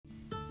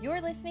You're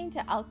listening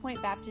to Elk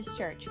Point Baptist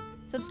Church.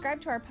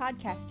 Subscribe to our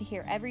podcast to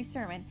hear every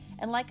sermon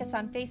and like us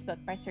on Facebook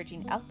by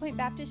searching Elk Point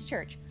Baptist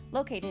Church,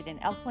 located in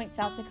Elk Point,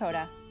 South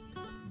Dakota.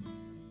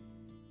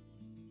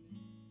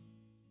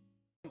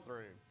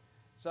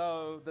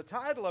 So the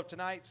title of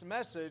tonight's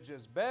message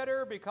is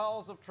Better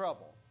Because of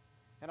Trouble.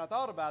 And I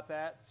thought about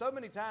that so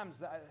many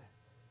times,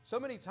 so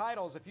many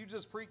titles, if you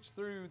just preach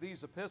through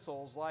these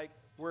epistles like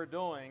we're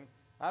doing,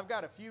 I've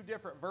got a few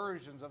different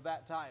versions of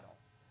that title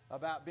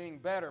about being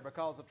better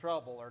because of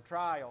trouble or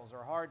trials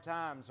or hard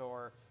times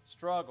or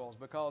struggles,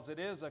 because it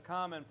is a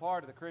common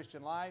part of the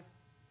Christian life.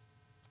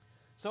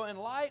 So in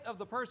light of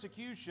the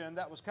persecution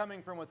that was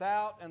coming from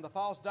without and the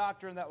false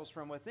doctrine that was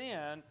from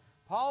within,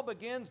 Paul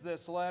begins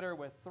this letter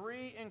with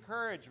 3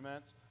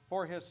 encouragements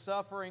for his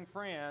suffering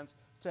friends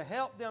to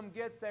help them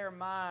get their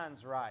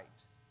minds right.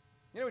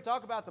 You know, we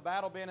talk about the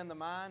battle being in the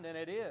mind, and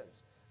it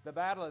is. The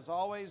battle is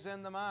always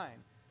in the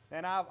mind.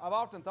 And I've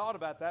often thought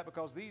about that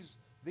because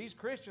these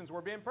Christians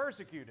were being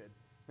persecuted.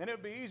 And it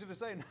would be easy to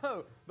say,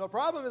 no, the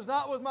problem is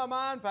not with my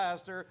mind,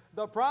 Pastor.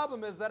 The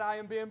problem is that I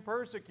am being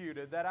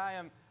persecuted, that I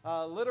am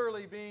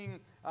literally being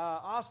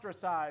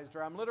ostracized,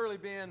 or I'm literally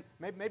being,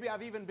 maybe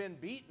I've even been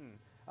beaten.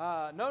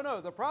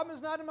 No, the problem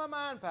is not in my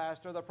mind,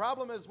 Pastor. The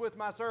problem is with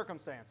my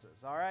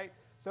circumstances, all right?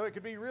 So it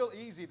could be real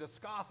easy to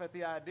scoff at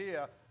the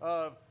idea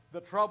of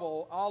the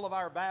trouble, all of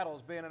our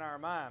battles being in our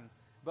mind.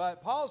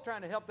 But Paul's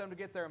trying to help them to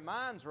get their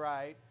minds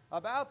right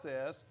about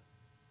this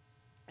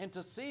and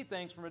to see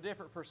things from a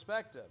different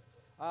perspective.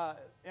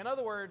 In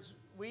other words,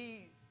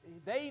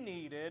 they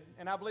needed,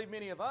 and I believe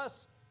many of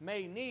us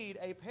may need,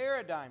 a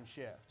paradigm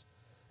shift.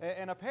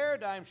 And a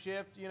paradigm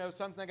shift, you know,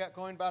 something that got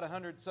coined about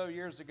 100 so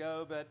years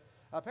ago, but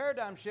a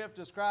paradigm shift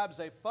describes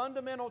a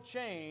fundamental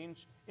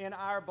change in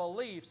our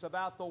beliefs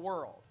about the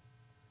world.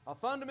 A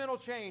fundamental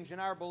change in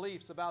our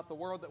beliefs about the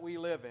world that we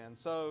live in.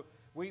 So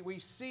we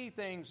see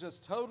things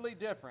just totally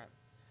different,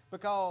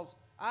 because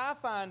I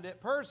find it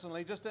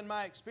personally, just in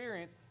my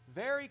experience,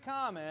 very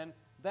common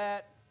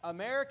that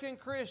American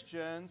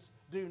Christians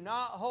do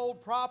not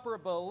hold proper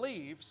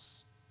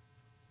beliefs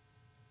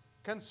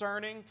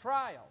concerning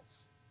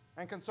trials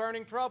and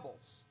concerning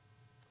troubles.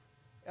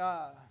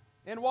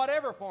 In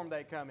whatever form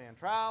they come in,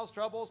 trials,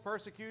 troubles,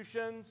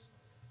 persecutions,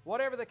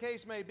 whatever the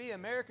case may be,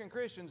 American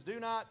Christians do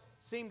not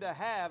seem to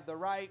have the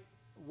right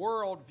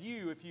world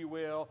view, if you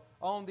will,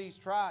 on these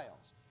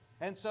trials.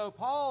 And so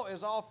Paul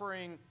is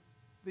offering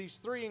these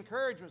 3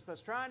 encouragements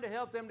that's trying to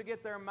help them to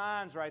get their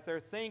minds right, their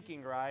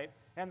thinking right.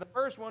 And the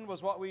first one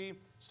was what we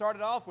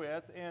started off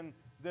with in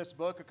this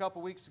book a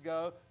couple weeks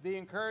ago, the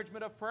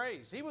encouragement of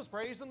praise. He was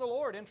praising the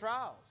Lord in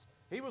trials.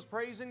 He was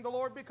praising the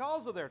Lord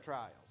because of their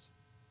trials.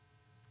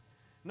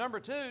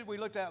 Number 2, we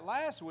looked at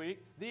last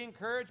week, the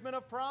encouragement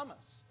of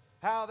promise.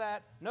 How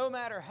that no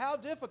matter how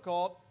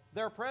difficult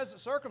their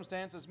present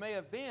circumstances may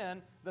have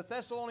been, the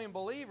Thessalonian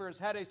believers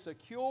had a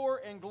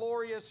secure and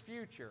glorious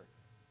future.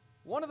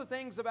 One of the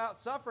things about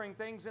suffering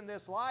things in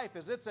this life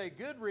is it's a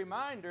good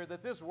reminder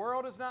that this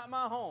world is not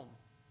my home.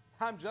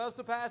 I'm just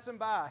a passing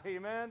by,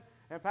 amen,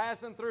 and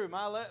passing through.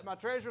 My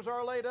treasures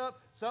are laid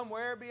up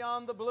somewhere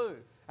beyond the blue.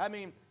 I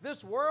mean,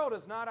 this world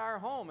is not our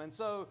home. And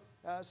so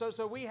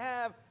we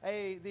have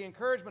the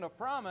encouragement of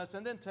promise,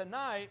 and then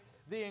tonight,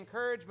 the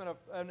encouragement of,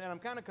 and I'm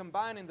kind of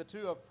combining the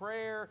two, of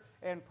prayer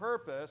and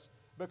purpose,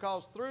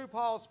 because through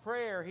Paul's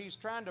prayer, he's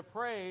trying to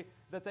pray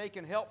that they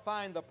can help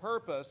find the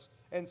purpose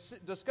and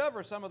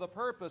discover some of the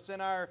purpose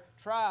in our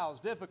trials,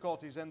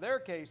 difficulties, in their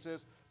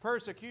cases,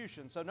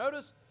 persecution. So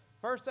notice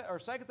 2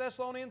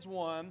 Thessalonians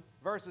 1,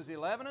 verses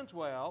 11 and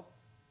 12.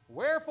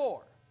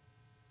 Wherefore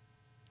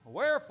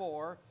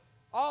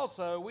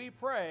also we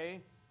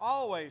pray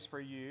always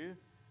for you,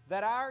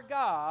 that our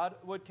God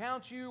would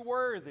count you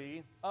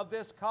worthy of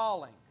this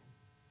calling,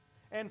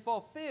 and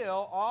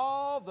fulfill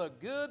all the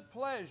good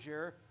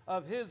pleasure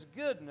of His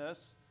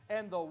goodness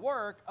and the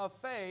work of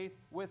faith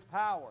with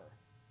power,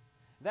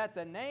 that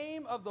the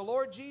name of the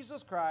Lord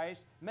Jesus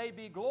Christ may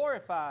be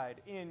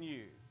glorified in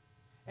you,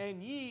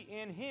 and ye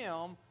in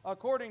Him,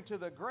 according to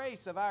the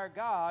grace of our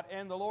God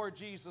and the Lord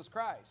Jesus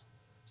Christ.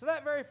 So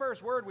that very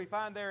first word we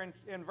find there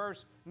in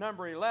verse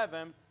number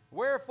 11,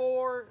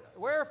 wherefore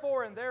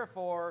and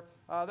therefore,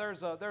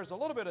 there's a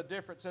little bit of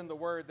difference in the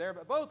word there,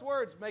 but both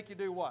words make you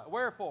do what?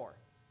 Wherefore.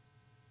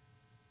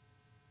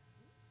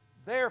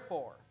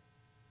 Therefore.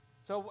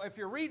 So if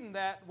you're reading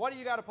that, what do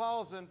you got to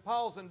pause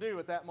and do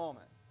at that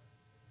moment?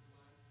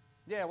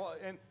 Yeah, well,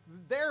 and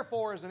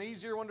therefore is an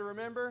easier one to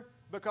remember,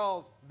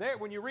 because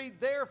when you read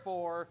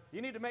therefore,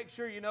 you need to make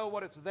sure you know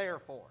what it's there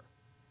for.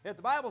 If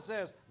the Bible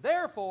says,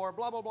 therefore,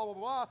 blah, blah, blah, blah,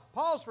 blah,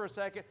 pause for a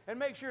second and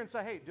make sure and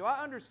say, hey, do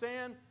I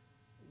understand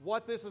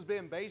what this is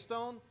being based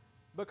on?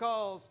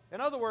 Because,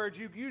 in other words,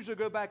 you usually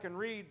go back and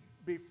read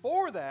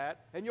before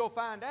that, and you'll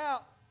find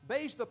out,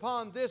 based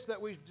upon this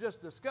that we've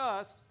just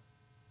discussed,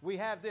 we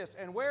have this.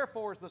 And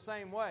wherefore is the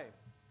same way.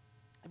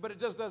 But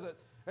it's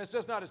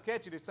just not as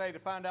catchy to say to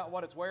find out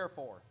what it's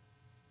wherefore.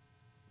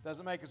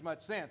 Doesn't make as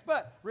much sense.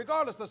 But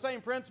regardless, the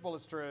same principle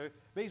is true.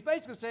 But he's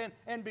basically saying,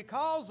 and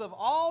because of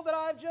all that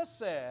I've just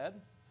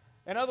said,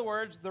 In other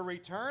words, the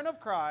return of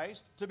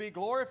Christ to be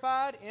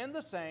glorified in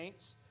the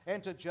saints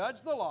and to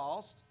judge the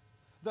lost,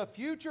 the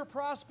future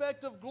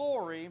prospect of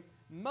glory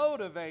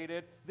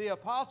motivated the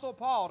Apostle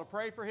Paul to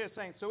pray for his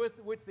saints. So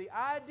with the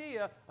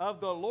idea of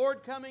the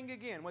Lord coming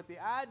again, with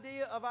the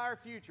idea of our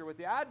future, with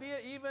the idea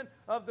even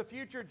of the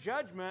future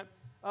judgment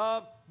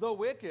of the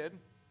wicked,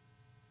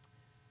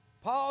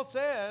 Paul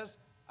says,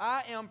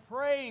 I am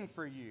praying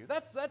for you.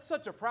 That's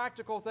such a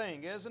practical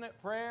thing, isn't it?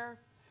 Prayer.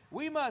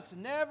 We must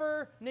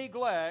never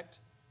neglect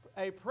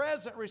a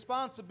present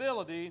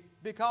responsibility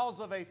because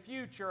of a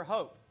future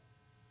hope.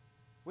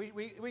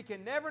 We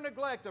can never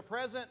neglect a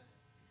present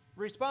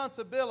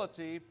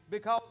responsibility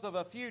because of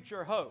a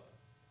future hope.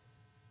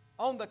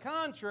 On the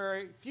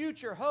contrary,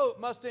 future hope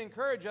must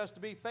encourage us to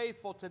be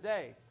faithful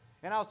today.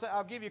 And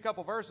I'll give you a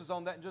couple verses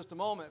on that in just a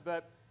moment,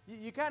 but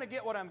you kind of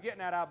get what I'm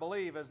getting at, I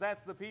believe, as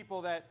that's the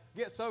people that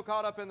get so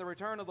caught up in the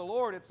return of the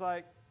Lord. It's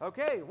like,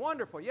 okay,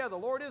 wonderful. Yeah, the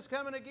Lord is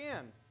coming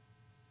again.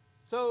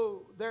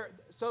 So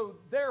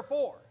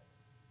therefore,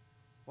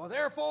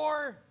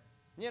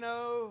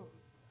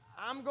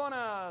 I'm going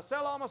to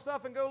sell all my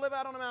stuff and go live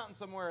out on a mountain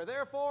somewhere.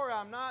 Therefore,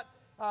 I'm not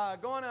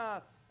going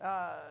to,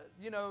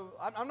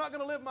 I'm not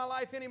going to live my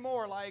life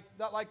anymore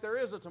like there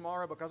is a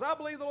tomorrow because I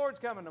believe the Lord's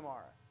coming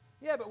tomorrow.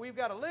 Yeah, but we've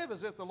got to live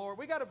as if the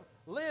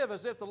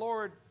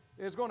Lord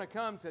is going to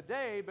come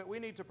today, but we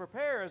need to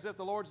prepare as if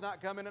the Lord's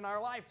not coming in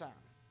our lifetime.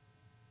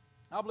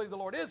 I believe the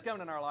Lord is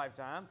coming in our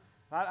lifetime.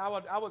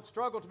 I would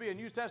struggle to be a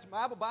New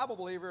Testament Bible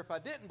believer if I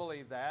didn't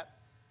believe that.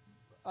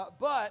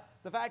 But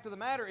the fact of the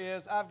matter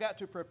is, I've got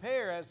to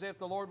prepare as if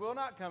the Lord will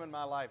not come in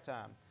my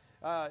lifetime.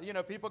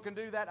 People can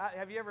do that.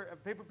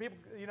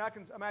 I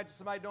can imagine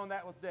somebody doing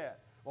that with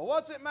debt. Well,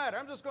 what's it matter?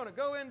 I'm just going to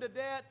go into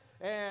debt,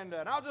 and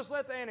I'll just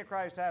let the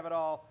Antichrist have it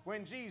all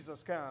when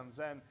Jesus comes.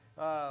 And,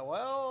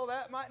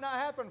 that might not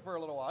happen for a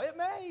little while. It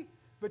may,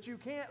 but you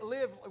can't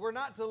live, we're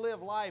not to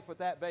live life with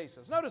that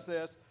basis. Notice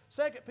this,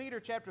 2 Peter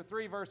chapter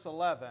 3, verse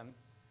 11.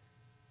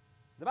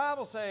 The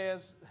Bible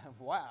says,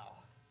 wow,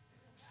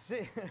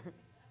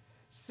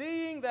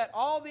 seeing that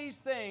all these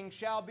things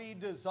shall be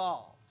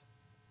dissolved.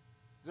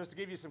 Just to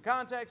give you some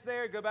context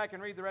there, go back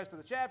and read the rest of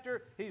the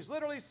chapter. He's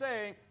literally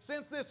saying,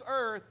 since this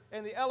earth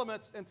and the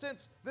elements, and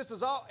since this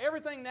is all,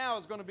 everything now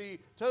is going to be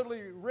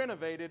totally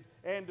renovated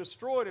and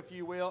destroyed, if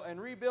you will, and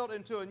rebuilt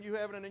into a new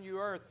heaven and a new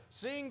earth,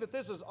 seeing that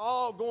this is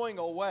all going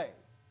away,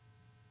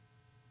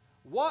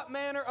 what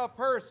manner of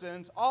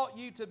persons ought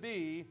you to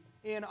be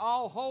in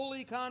all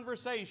holy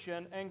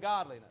conversation and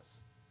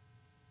godliness?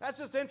 That's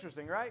just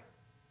interesting, right?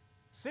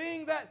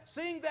 Seeing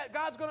that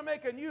God's going to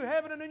make a new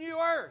heaven and a new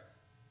earth.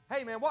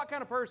 Hey, man, what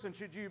kind of person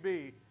should you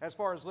be as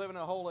far as living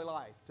a holy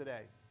life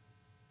today?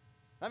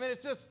 I mean,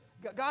 it's just,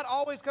 God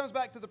always comes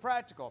back to the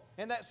practical.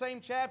 In that same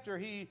chapter,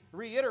 he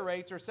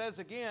reiterates or says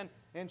again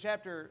in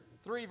chapter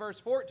 3, verse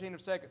 14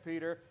 of 2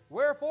 Peter,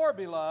 wherefore,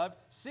 beloved,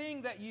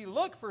 seeing that ye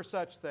look for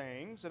such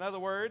things, in other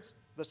words,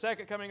 the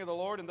second coming of the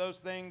Lord and those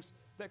things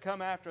that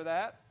come after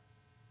that,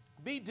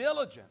 be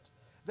diligent,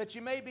 that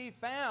ye may be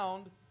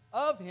found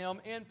of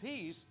him in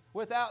peace,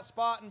 without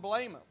spot and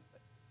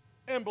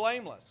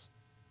blameless.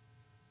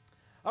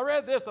 I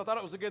read this, I thought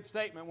it was a good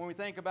statement when we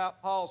think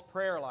about Paul's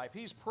prayer life.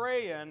 He's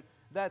praying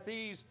that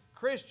these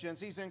Christians,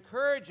 he's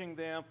encouraging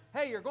them,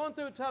 hey, you're going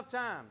through a tough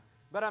time,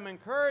 but I'm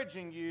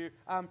encouraging you,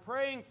 I'm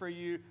praying for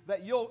you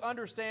that you'll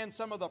understand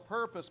some of the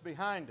purpose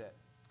behind it.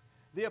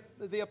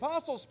 The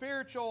apostle's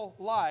spiritual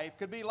life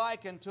could be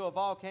likened to a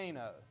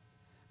volcano.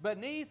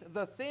 Beneath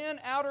the thin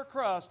outer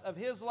crust of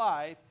his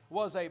life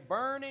was a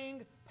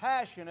burning,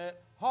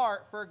 passionate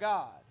heart for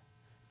God.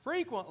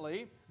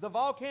 Frequently, the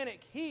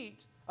volcanic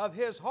heat of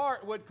his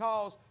heart would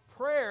cause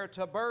prayer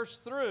to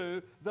burst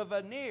through the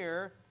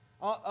veneer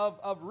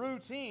of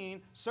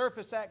routine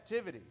surface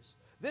activities.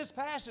 This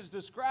passage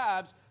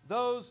describes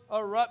those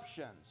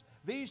eruptions.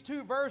 These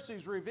two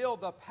verses reveal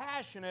the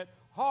passionate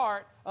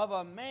heart of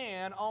a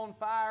man on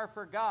fire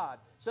for God.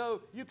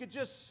 So you could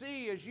just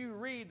see as you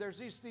read, there's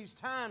these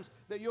times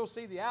that you'll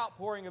see the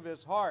outpouring of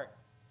his heart.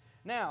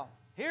 Now,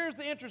 here's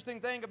the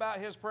interesting thing about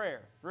his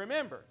prayer.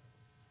 Remember,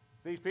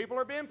 these people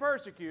are being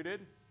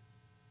persecuted.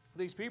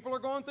 These people are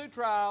going through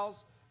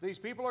trials. These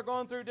people are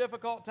going through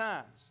difficult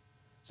times.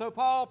 So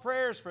Paul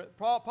prays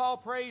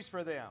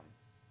for them.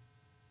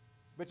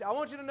 But I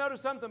want you to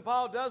notice something.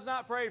 Paul does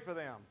not pray for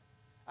them.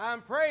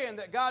 I'm praying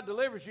that God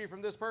delivers you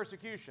from this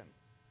persecution.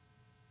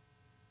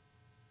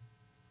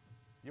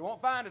 You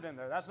won't find it in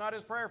there. That's not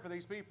his prayer for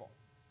these people.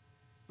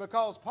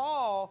 Because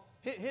Paul,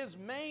 his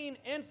main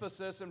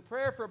emphasis in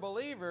prayer for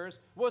believers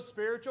was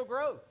spiritual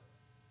growth.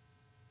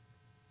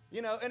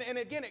 You know, and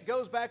again, it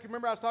goes back,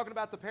 remember I was talking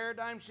about the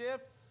paradigm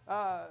shift?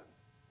 I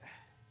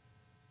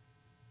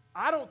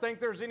don't think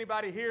there's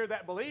anybody here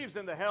that believes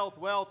in the health,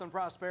 wealth, and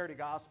prosperity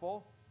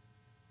gospel.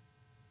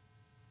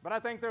 But I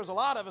think there's a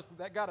lot of us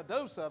that got a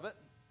dose of it.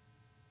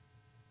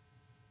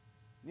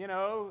 You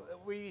know,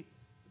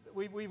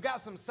 we've got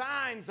some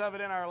signs of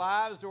it in our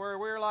lives to where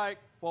we're like,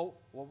 well,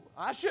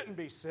 I shouldn't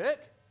be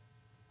sick.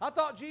 I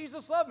thought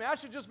Jesus loved me. I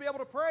should just be able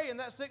to pray and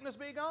that sickness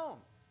be gone.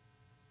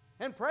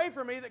 and pray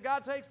for me that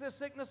God takes this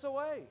sickness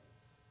away.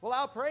 Well,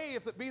 I'll pray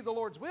if it be the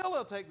Lord's will,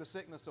 He'll take the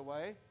sickness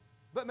away.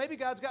 But maybe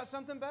God's got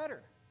something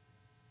better.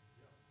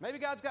 Maybe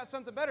God's got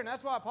something better. And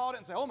that's why Paul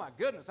didn't say, oh my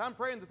goodness, I'm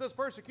praying that this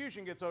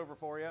persecution gets over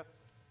for you.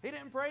 He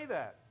didn't pray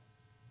that.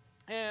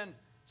 And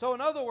so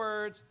in other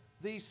words,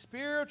 the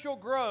spiritual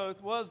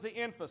growth was the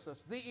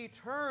emphasis. The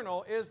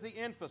eternal is the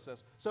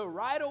emphasis. So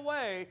right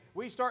away,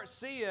 we start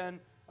seeing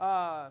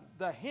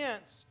the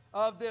hints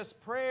of this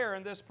prayer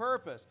and this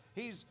purpose.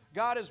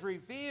 God is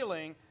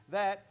revealing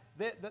that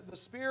the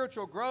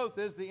spiritual growth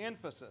is the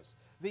emphasis.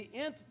 The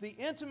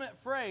intimate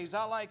phrase,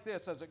 I like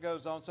this as it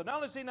goes on. So not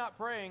only is he not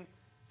praying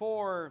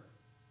for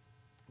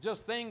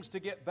just things to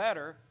get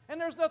better, and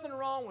there's nothing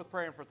wrong with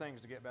praying for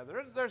things to get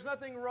better. There's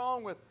nothing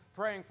wrong with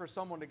praying for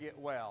someone to get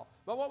well.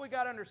 But what we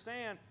got to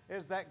understand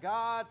is that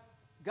God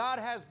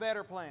has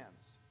better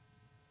plans.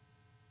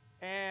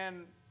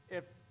 And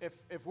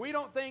if we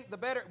don't think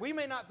we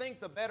may not think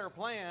the better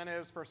plan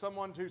is for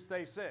someone to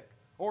stay sick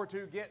or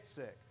to get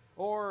sick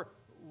or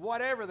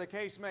whatever the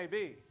case may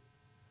be.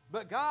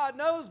 But God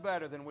knows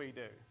better than we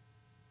do.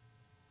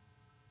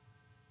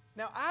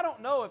 Now, I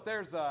don't know if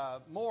there's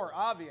a more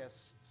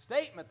obvious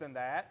statement than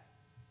that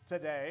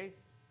today,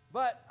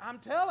 but I'm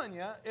telling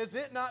you, is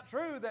it not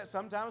true that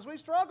sometimes we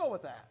struggle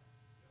with that?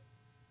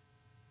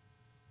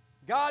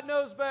 God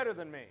knows better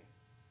than me.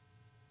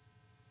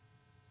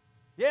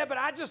 Yeah, but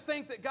I just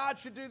think that God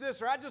should do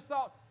this, or I just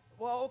thought,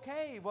 well,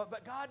 okay,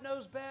 but God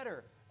knows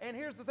better. And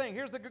here's the thing.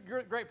 Here's the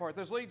great part.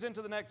 This leads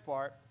into the next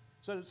part.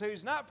 So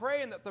he's not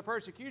praying that the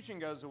persecution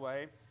goes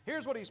away.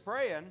 Here's what he's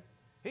praying.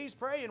 He's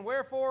praying,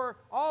 wherefore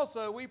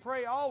also we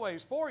pray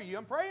always for you.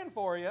 I'm praying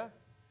for you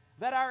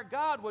that our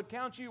God would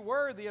count you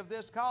worthy of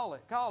this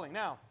calling.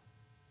 Now,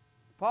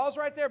 pause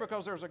right there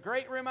because there's a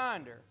great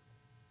reminder.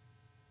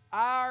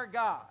 Our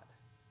God.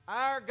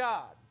 Our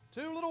God.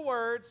 Two little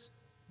words,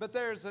 but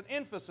there's an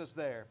emphasis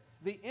there.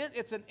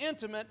 It's an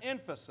intimate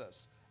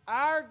emphasis.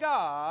 Our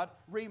God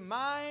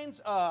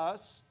reminds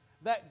us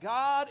that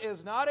God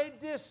is not a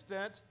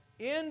distant,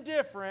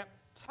 indifferent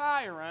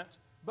tyrant,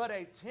 but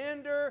a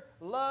tender,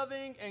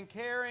 loving, and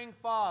caring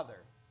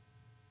Father.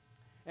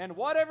 And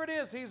whatever it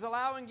is He's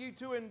allowing you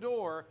to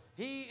endure,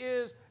 He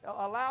is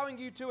allowing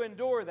you to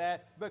endure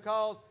that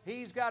because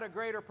He's got a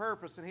greater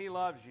purpose and He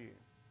loves you.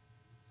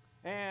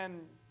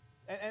 And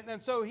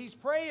so He's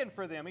praying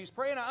for them. He's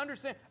praying, I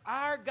understand,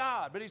 our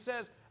God. But He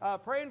says,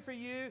 praying for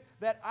you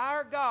that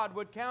our God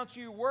would count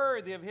you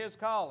worthy of His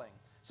calling.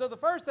 So the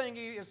first thing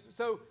is,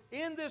 so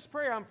in this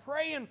prayer, I'm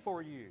praying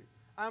for you.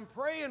 I'm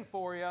praying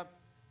for you,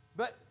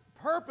 but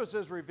purpose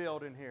is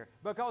revealed in here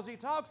because he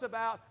talks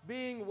about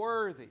being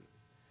worthy.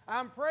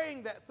 I'm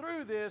praying that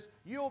through this,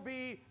 you'll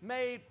be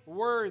made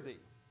worthy.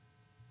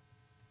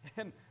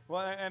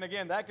 And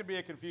again, that could be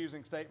a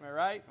confusing statement,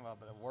 right? Well,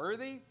 but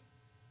worthy?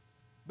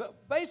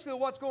 But basically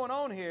what's going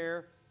on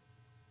here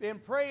in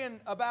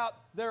praying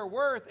about their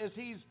worth is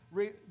he's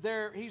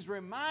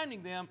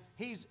reminding them,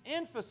 he's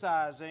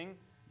emphasizing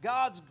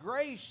God's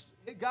grace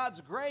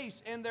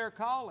in their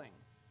calling.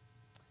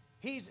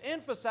 He's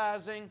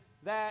emphasizing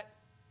that,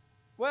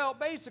 well,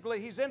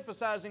 basically he's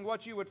emphasizing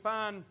what you would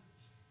find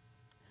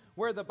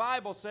where the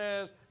Bible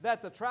says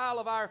that the trial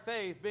of our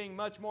faith being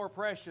much more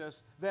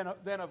precious than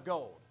of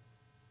gold.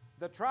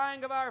 The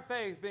trying of our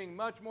faith being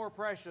much more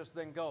precious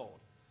than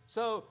gold.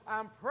 So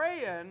I'm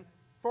praying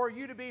for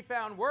you to be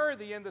found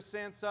worthy in the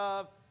sense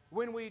of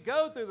when we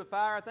go through the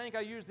fire. I think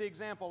I used the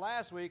example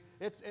last week.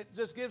 It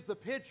just gives the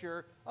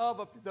picture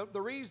of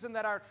the reason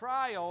that our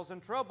trials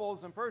and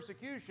troubles and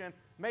persecution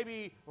may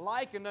be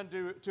likened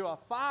unto a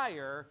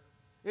fire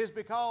is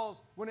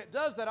because when it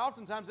does that,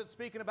 oftentimes it's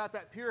speaking about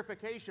that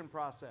purification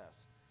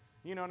process.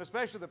 You know, and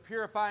especially the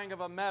purifying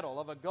of a metal,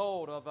 of a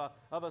gold,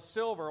 of a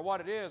silver, or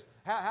what it is,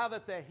 how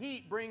that the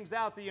heat brings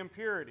out the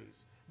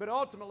impurities. But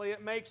ultimately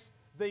it makes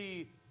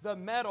the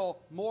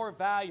metal more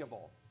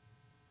valuable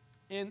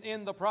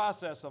in the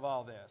process of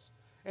all this.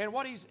 And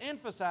what he's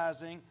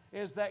emphasizing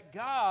is that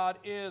God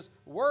is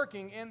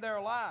working in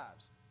their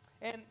lives.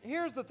 And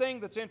here's the thing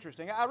that's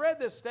interesting. I read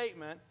this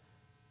statement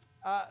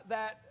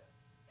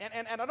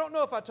and I don't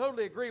know if I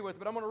totally agree with it,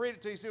 but I'm going to read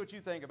it to you, see what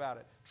you think about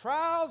it.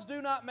 Trials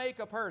do not make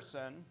a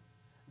person.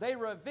 They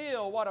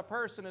reveal what a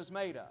person is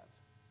made of.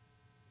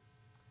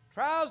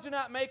 Trials do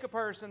not make a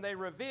person. They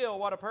reveal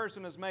what a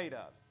person is made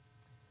of.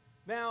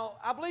 Now,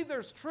 I believe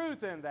there's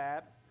truth in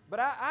that, but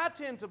I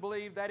tend to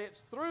believe that it's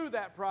through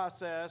that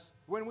process,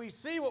 when we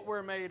see what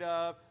we're made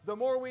of, the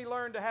more we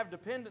learn to have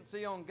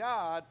dependency on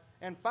God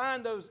and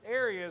find those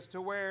areas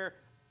to where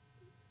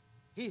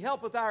He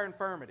helpeth our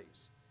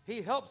infirmities.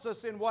 He helps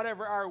us in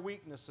whatever our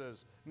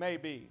weaknesses may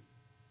be.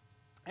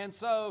 And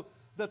so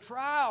the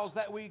trials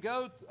that we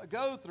go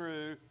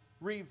through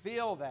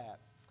reveal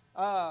that.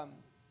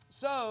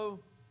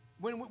 So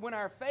when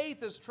our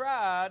faith is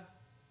tried,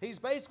 he's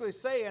basically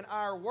saying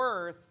our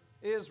worth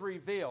is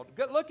revealed.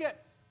 Look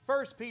at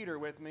 1 Peter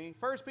with me.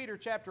 1 Peter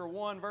chapter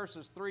 1,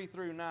 verses 3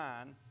 through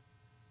 9.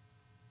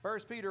 1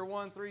 Peter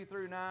 1, 3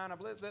 through 9. I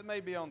believe that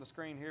may be on the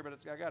screen here, but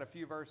I got a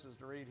few verses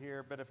to read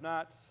here. But if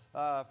not,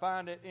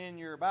 find it in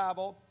your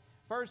Bible.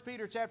 1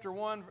 Peter chapter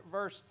 1,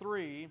 verse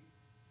 3,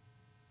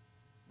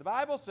 the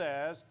Bible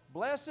says,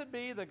 "Blessed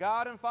be the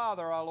God and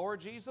Father of our Lord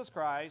Jesus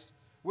Christ,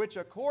 which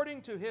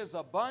according to His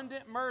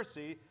abundant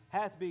mercy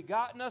hath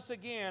begotten us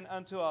again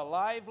unto a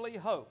lively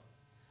hope,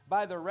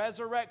 by the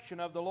resurrection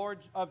of the Lord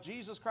of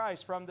Jesus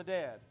Christ from the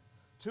dead,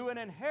 to an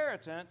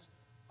inheritance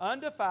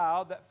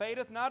undefiled that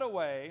fadeth not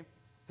away,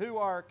 who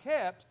are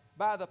kept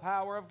by the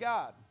power of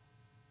God,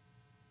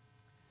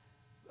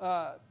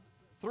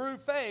 through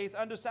faith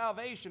unto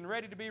salvation,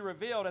 ready to be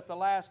revealed at the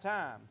last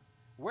time,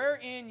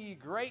 wherein ye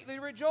greatly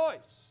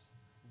rejoice,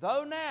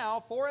 though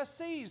now for a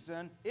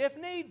season, if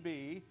need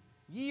be,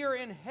 ye are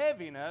in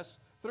heaviness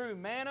through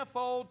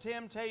manifold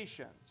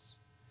temptations,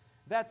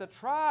 that the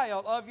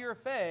trial of your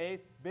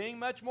faith, being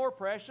much more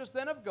precious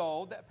than of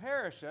gold that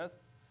perisheth,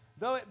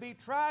 though it be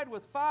tried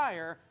with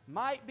fire,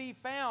 might be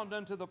found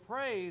unto the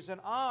praise and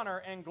honor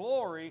and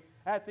glory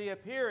at the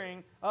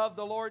appearing of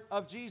the Lord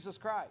of Jesus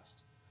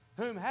Christ,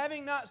 whom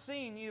having not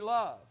seen ye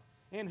love,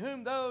 in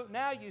whom though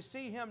now you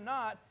see Him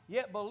not,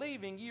 yet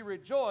believing ye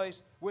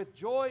rejoice with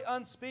joy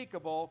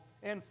unspeakable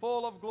and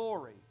full of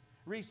glory,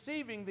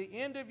 receiving the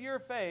end of your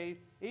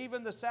faith,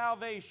 even the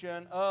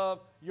salvation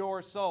of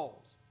your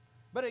souls."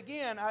 But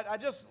again,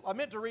 I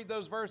meant to read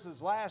those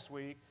verses last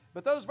week,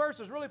 but those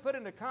verses really put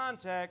into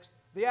context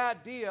the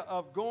idea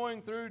of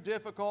going through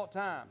difficult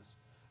times.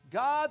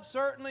 God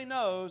certainly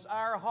knows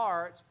our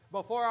hearts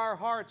before our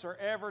hearts are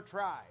ever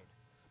tried,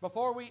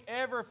 before we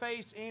ever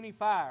face any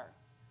fire.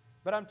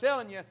 But I'm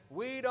telling you,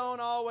 we don't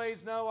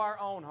always know our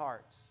own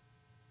hearts.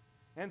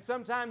 And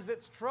sometimes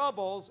it's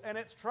troubles and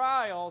it's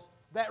trials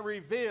that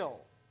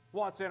reveal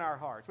what's in our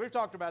hearts. We've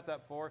talked about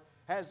that before.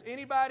 Has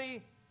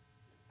anybody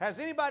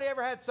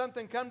ever had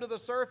something come to the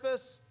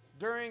surface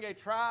during a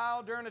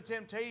trial, during a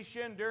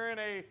temptation, during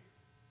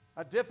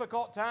a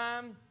difficult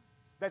time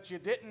that you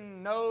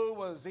didn't know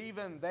was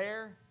even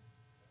there?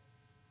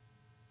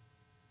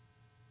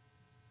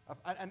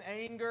 An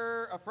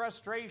anger, a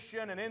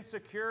frustration, an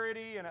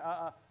insecurity, and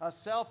a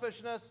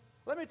selfishness.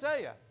 Let me tell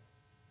you,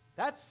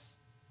 that's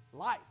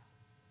life.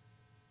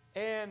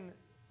 And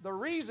the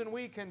reason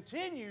we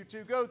continue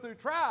to go through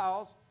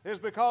trials is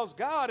because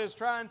God is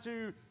trying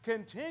to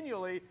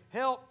continually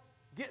help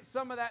get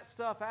some of that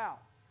stuff out,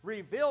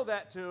 reveal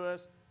that to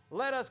us,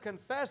 let us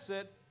confess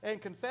it,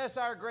 and confess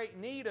our great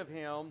need of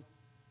Him,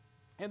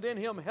 and then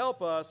Him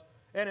help us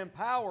and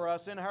empower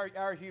us in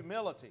our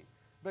humility,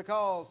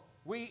 because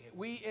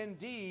we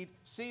indeed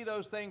see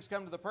those things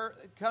come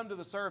to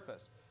the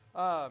surface.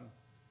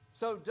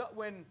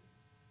 When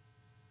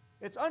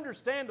it's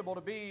understandable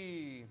to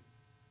be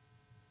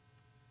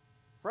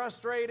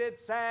frustrated,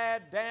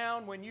 sad,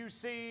 down when you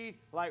see,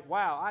 like,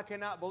 wow, I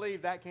cannot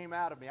believe that came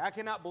out of me. I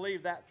cannot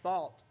believe that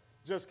thought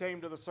just came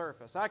to the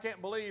surface. I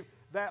can't believe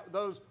that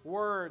those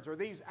words or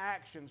these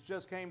actions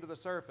just came to the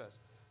surface.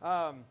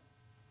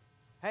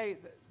 Hey,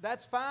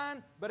 that's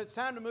fine, but it's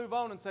time to move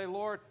on and say,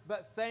 Lord,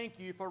 but thank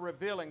you for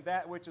revealing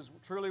that which is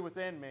truly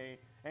within me.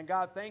 And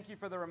God, thank you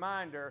for the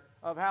reminder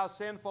of how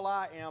sinful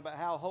I am, but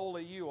how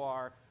holy you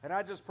are. And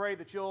I just pray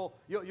that you'll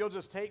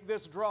just take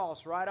this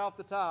dross right off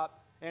the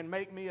top and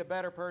make me a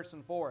better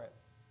person for it.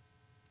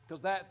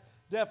 Because that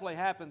definitely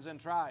happens in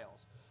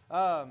trials.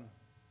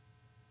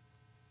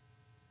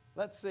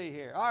 Let's see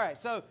here. All right,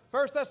 so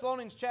 1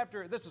 Thessalonians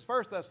chapter, this is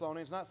 1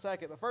 Thessalonians, not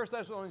 2nd, but 1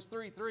 Thessalonians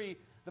 3:3,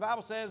 the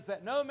Bible says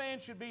that no man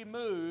should be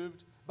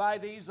moved by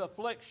these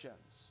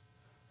afflictions.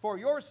 For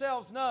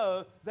yourselves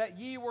know that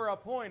ye were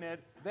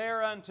appointed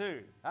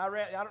thereunto. I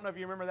don't know if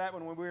you remember that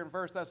when we were in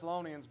 1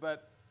 Thessalonians,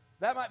 but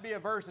that might be a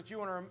verse that you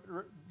want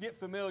to get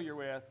familiar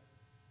with.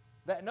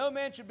 That no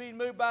man should be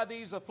moved by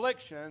these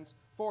afflictions,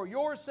 for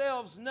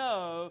yourselves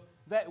know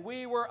that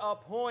we were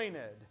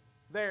appointed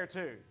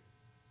thereto.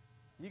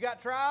 You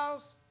got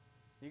trials?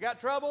 You got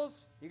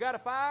troubles? You got a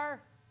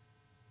fire?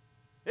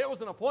 It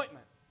was an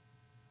appointment.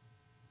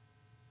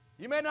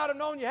 You may not have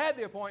known you had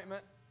the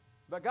appointment,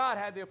 but God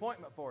had the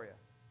appointment for you.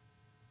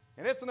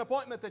 And it's an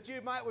appointment that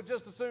you might would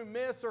just assume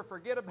miss or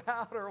forget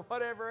about or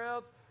whatever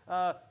else.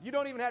 You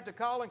don't even have to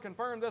call and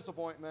confirm this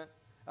appointment.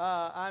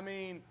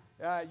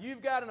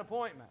 You've got an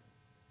appointment.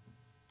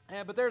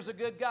 But there's a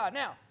good God.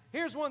 Now,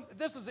 here's one.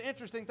 This is an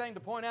interesting thing to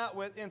point out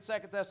in 2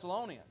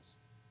 Thessalonians.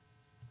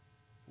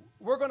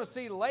 We're going to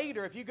see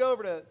later, if you go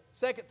over to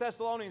 2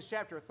 Thessalonians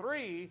chapter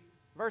 3,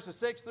 verses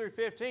 6 through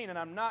 15, and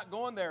I'm not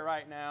going there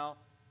right now,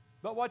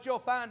 but what you'll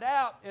find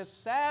out is,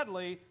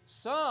 sadly,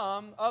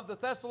 some of the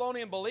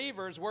Thessalonian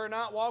believers were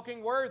not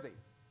walking worthy.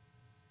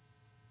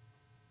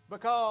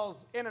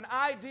 Because in an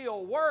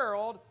ideal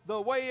world,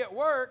 the way it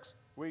works,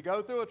 we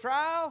go through a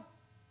trial,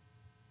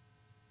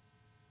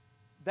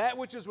 that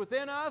which is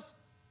within us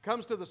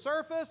comes to the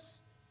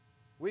surface,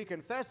 we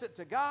confess it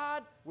to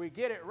God, we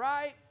get it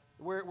right,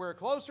 we're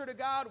closer to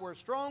God, we're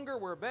stronger,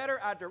 we're better,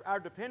 our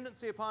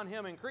dependency upon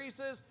Him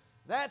increases.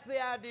 That's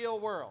the ideal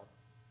world.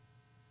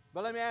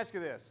 But let me ask you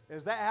this,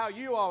 is that how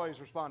you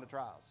always respond to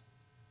trials?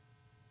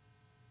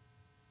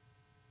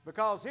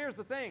 Because here's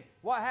the thing,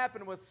 what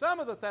happened with some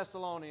of the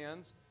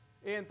Thessalonians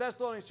in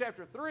Thessalonians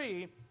chapter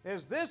 3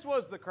 is this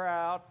was the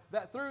crowd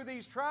that through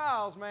these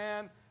trials,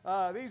 man,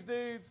 these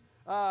dudes,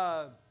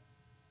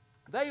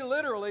 they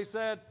literally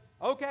said,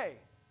 okay,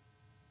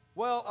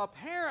 well,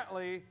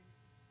 apparently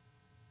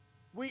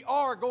we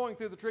are going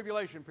through the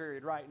tribulation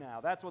period right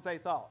now. That's what they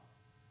thought.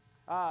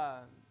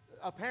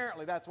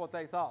 Apparently that's what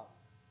they thought.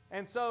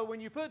 And so when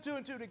you put two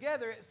and two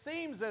together, it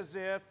seems as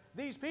if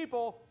these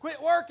people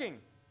quit working.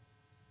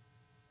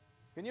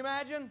 Can you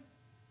imagine?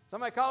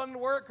 Somebody calling to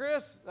work,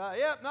 Chris?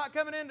 Yep, not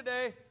coming in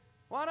today.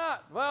 Why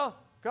not? Well,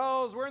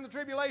 because we're in the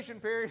tribulation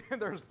period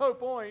and there's no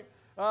point.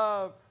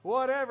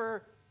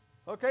 Whatever.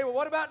 Okay, well,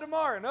 what about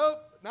tomorrow? Nope,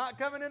 not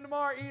coming in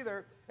tomorrow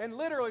either. And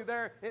literally,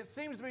 it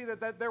seems to me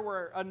that there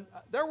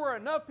were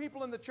enough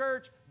people in the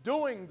church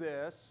doing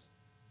this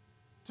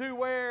to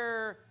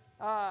where,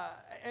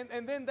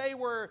 and then they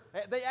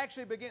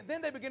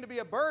begin to be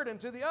a burden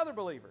to the other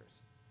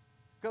believers.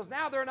 Because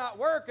now they're not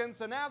working,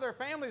 so now their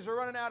families are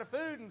running out of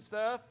food and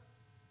stuff.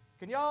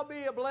 Can y'all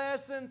be a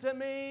blessing to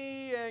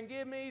me and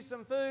give me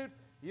some food?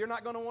 You're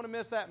not going to want to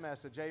miss that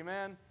message,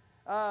 amen?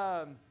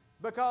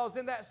 Because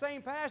in that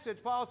same passage,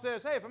 Paul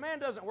says, hey, if a man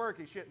doesn't work,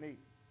 he shouldn't eat.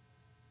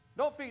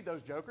 Don't feed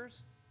those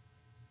jokers.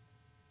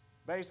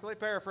 Basically,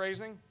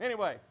 paraphrasing.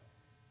 Anyway,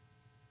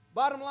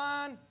 bottom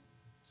line,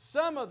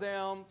 some of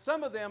them,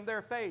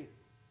 their faith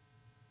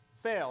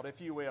failed,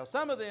 if you will.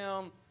 Some of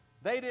them,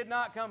 they did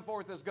not come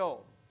forth as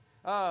gold.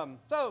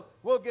 So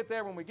we'll get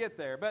there when we get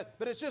there. But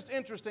it's just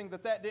interesting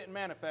that didn't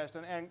manifest.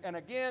 And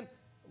again,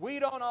 we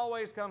don't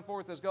always come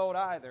forth as gold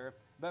either.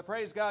 But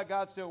praise God,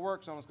 God still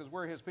works on us because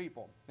we're His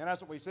people. And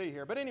that's what we see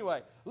here. But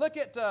anyway, look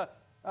at,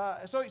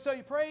 so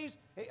you praise.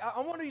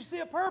 I want you to see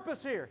a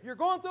purpose here. You're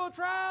going through a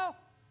trial.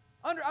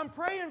 I'm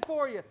praying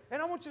for you.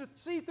 And I want you to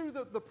see through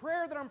the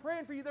prayer that I'm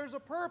praying for you, there's a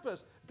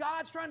purpose.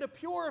 God's trying to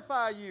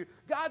purify you.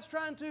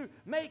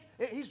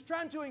 He's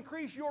trying to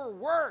increase your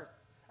worth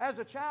as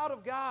a child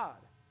of God.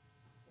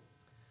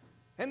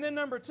 And then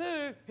number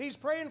two, he's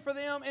praying for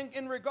them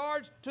in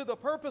regards to the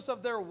purpose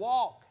of their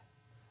walk.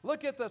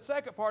 Look at the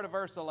second part of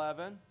verse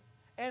 11.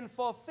 And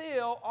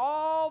fulfill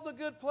all the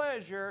good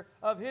pleasure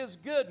of His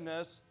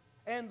goodness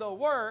and the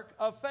work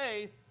of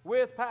faith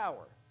with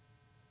power.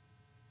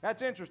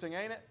 That's interesting,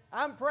 ain't it?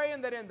 I'm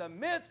praying that in the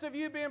midst of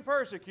you being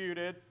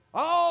persecuted,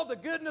 all the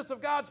goodness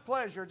of God's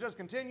pleasure just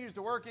continues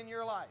to work in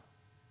your life.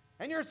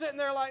 And you're sitting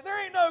there like,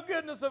 there ain't no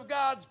goodness of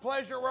God's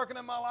pleasure working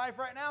in my life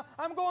right now.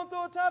 I'm going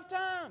through a tough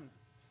time.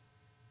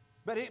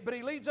 But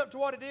he leads up to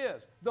what it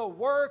is. The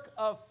work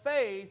of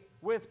faith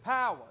with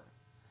power.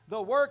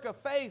 The work of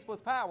faith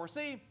with power.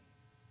 See,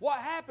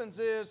 what happens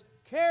is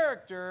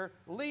character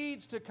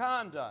leads to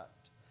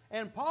conduct.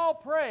 And Paul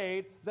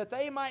prayed that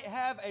they might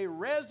have a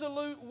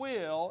resolute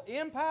will,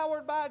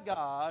 empowered by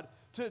God,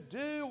 to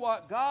do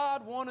what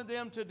God wanted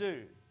them to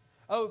do.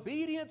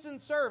 Obedience and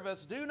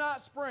service do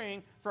not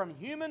spring from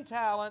human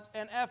talent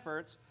and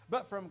efforts,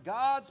 but from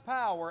God's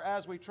power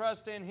as we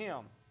trust in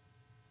Him.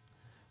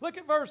 Look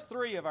at verse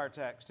 3 of our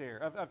text here,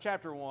 of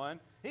chapter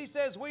 1. He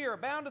says, we are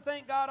bound to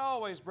thank God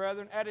always,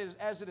 brethren,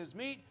 as it is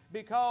meet,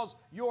 because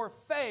your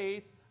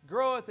faith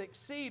groweth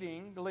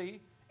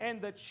exceedingly,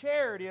 and the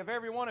charity of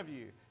every one of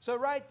you. So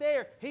right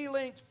there, he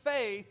linked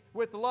faith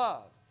with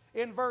love.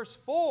 In verse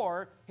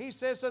 4, he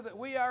says, so that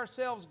we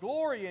ourselves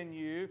glory in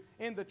you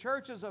in the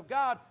churches of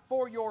God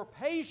for your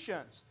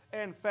patience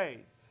and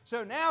faith.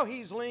 So now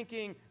he's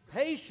linking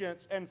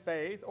patience and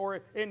faith,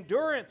 or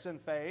endurance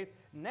and faith.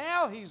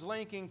 Now he's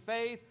linking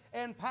faith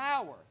and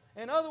power.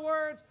 In other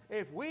words,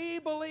 if we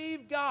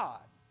believe God,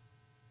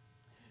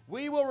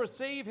 we will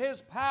receive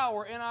His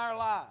power in our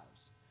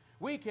lives.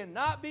 We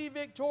cannot be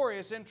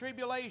victorious in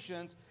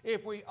tribulations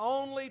if we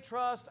only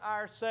trust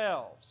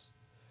ourselves.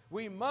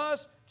 We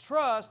must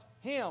trust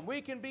Him.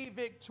 We can be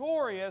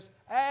victorious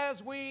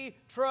as we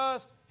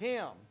trust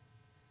Him.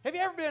 Have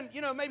you ever been,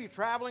 maybe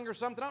traveling or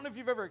something? I don't know if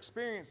you've ever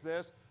experienced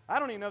this. I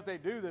don't even know if they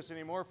do this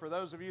anymore for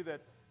those of you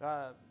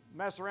that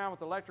mess around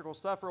with electrical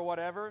stuff or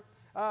whatever.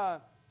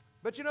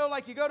 But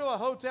like you go to a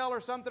hotel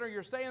or something, or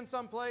you're staying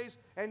someplace,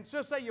 and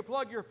just say you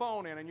plug your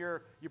phone in, and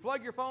you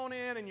plug your phone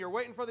in, and you're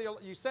waiting for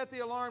you set the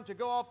alarm to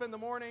go off in the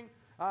morning.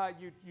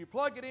 You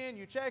plug it in,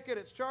 you check it,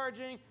 it's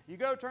charging. You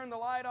go turn the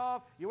light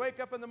off. You wake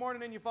up in the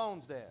morning and your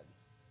phone's dead.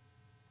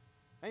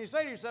 And you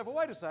say to yourself, well,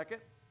 wait a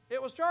second,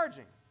 it was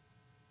charging.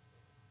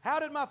 How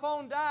did my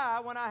phone die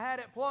when I had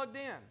it plugged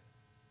in?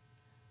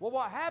 Well,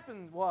 what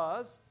happened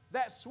was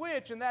that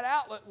switch and that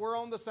outlet were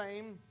on the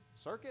same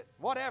circuit,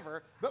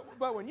 whatever.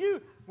 But when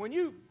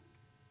you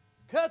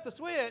cut the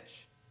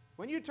switch,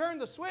 when you turn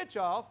the switch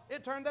off,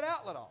 it turned that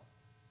outlet off.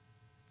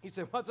 He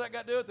said, what's that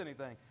got to do with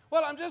anything?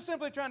 Well, I'm just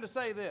simply trying to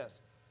say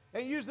this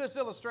and use this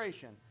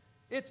illustration.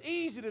 It's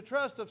easy to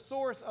trust a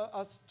source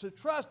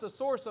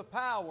of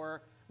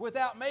power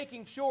without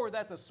making sure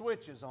that the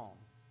switch is on.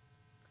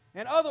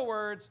 In other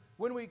words,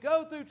 when we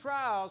go through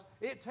trials,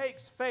 it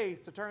takes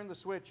faith to turn the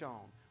switch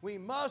on. We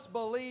must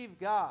believe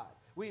God.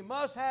 We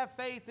must have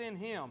faith in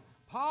Him.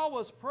 Paul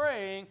was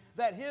praying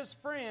that his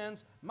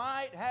friends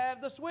might have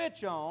the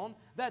switch on,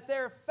 that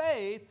their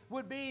faith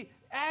would be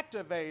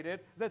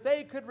activated, that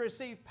they could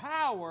receive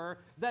power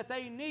that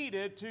they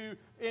needed to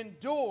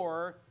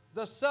endure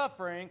the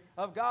suffering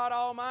of God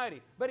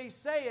Almighty. But He's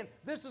saying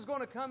this is going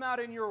to come out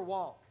in your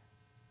walk.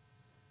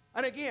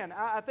 And again,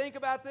 I think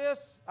about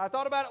this. I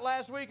thought about it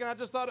last week, and I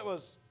just thought it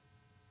was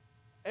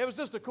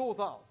just a cool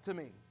thought to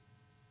me.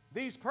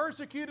 These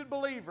persecuted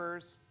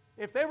believers,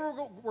 if they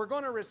were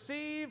going to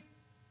receive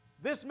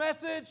this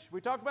message,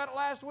 we talked about it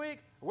last week,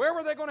 where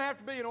were they going to have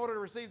to be in order to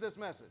receive this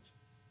message?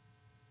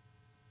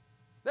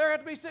 They had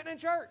to be sitting in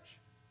church.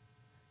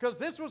 Because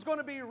this was going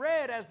to be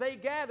read as they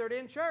gathered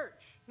in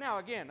church. Now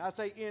again, I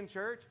say in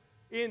church.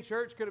 In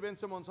church could have been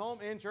someone's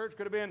home. In church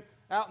could have been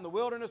out in the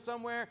wilderness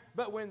somewhere.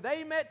 But when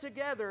they met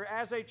together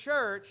as a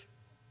church,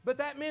 but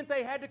that meant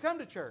they had to come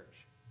to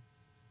church.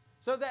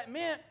 So that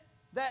meant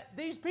that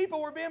these people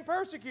were being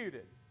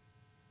persecuted.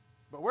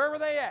 But where were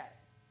they at?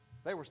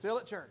 They were still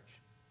at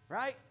church,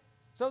 right?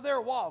 So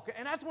their walk,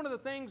 and that's one of the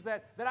things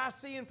that I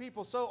see in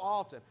people so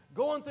often,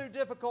 going through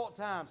difficult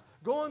times,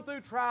 going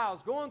through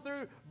trials, going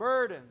through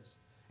burdens.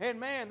 And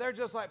man, they're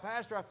just like,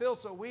 Pastor, I feel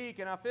so weak,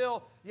 and I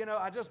feel,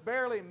 I just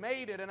barely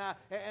made it,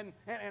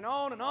 and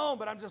on,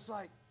 but I'm just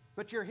like,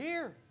 but you're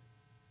here.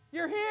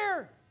 You're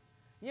here.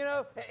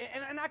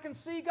 And I can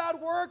see God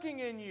working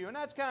in you. And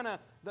that's kind of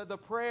the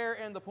prayer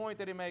and the point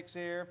that he makes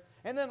here.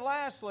 And then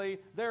lastly,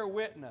 their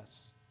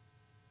witness.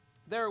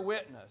 Their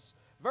witness.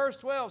 Verse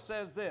 12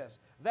 says this,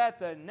 that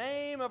the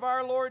name of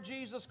our Lord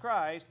Jesus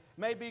Christ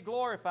may be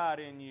glorified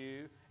in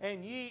you,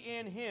 and ye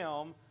in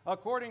Him,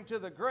 according to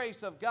the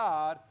grace of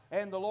God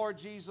and the Lord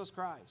Jesus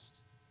Christ.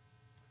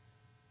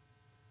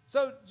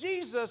 So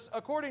Jesus,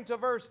 according to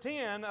verse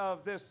 10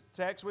 of this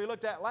text we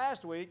looked at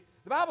last week,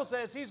 the Bible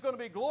says He's going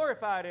to be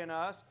glorified in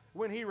us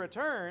when He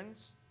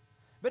returns.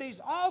 But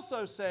He's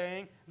also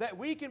saying that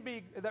we're going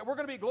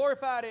to be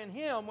glorified in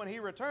Him when He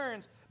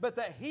returns, but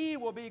that He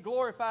will be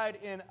glorified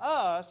in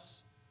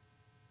us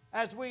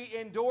as we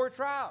endure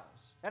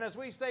trials and as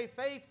we stay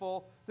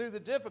faithful through the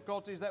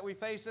difficulties that we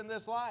face in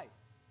this life.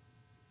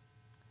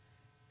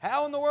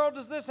 How in the world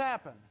does this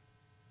happen?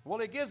 Well,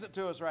 He gives it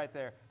to us right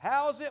there.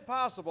 How is it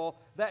possible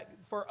that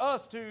for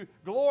us to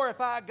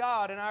glorify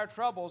God in our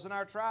troubles and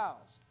our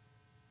trials?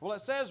 Well,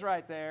 it says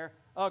right there,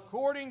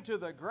 according to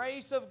the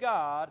grace of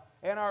God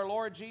and our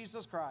Lord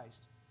Jesus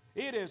Christ.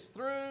 It is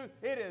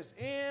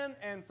in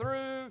and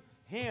through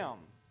Him.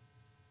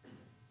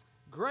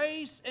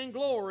 Grace and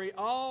glory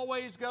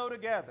always go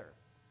together,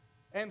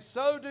 and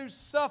so do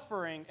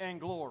suffering and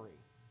glory.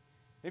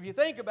 If you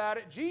think about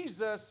it,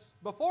 Jesus,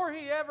 before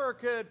He ever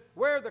could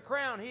wear the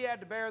crown, He had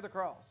to bear the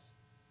cross.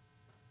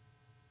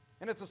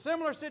 And it's a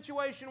similar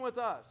situation with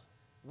us.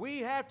 We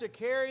have to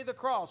carry the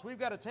cross. We've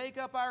got to take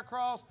up our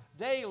cross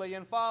daily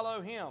and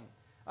follow Him.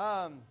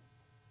 The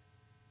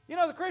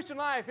Christian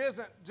life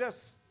isn't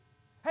just,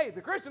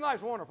 the Christian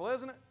life's wonderful,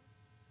 isn't it?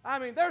 I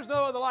mean, there's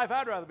no other life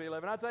I'd rather be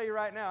living. I'll tell you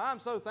right now, I'm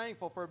so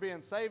thankful for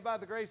being saved by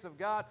the grace of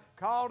God,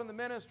 called in the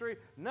ministry.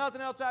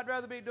 Nothing else I'd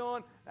rather be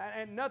doing,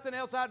 and nothing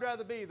else I'd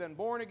rather be than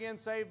born again,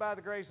 saved by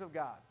the grace of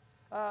God.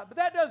 But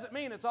that doesn't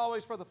mean it's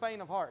always for the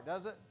faint of heart,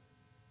 does it?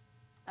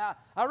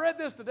 I read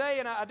this today,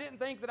 and I didn't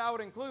think that I would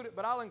include it,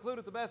 but I'll include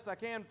it the best I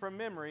can from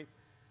memory.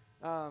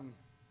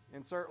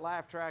 Insert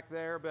laugh track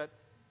there, but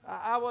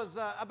I was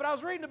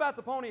reading about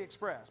the Pony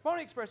Express.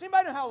 Pony Express.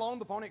 Anybody know how long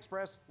the Pony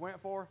Express went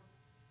for?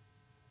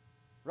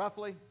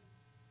 Roughly?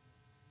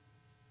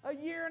 A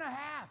year and a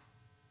half.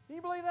 Can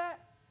you believe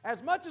that?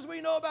 As much as we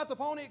know about the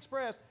Pony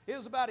Express, it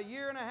was about a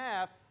year and a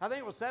half. I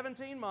think it was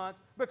 17 months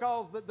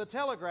because the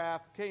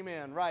telegraph came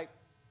in right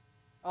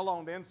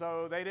along then,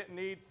 so they didn't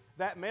need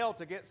that mail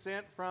to get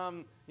sent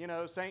from,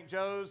 St.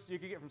 Joe's. You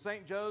could get from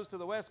St. Joe's to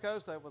the West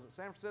Coast. Was it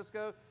San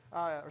Francisco?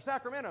 Or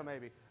Sacramento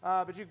maybe.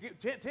 But you could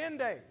get 10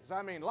 days.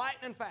 I mean,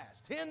 lightning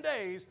fast. 10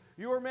 days,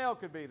 your mail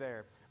could be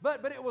there.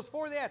 But it was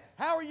for that.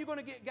 How are you going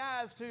to get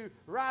guys to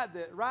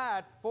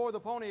ride for the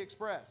Pony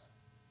Express?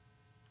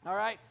 All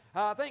right.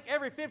 I think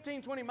every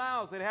 15, 20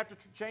 miles they'd have to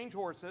change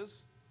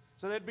horses.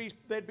 So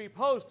there'd be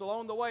posts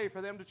along the way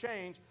for them to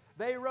change.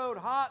 They rode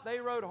hot. They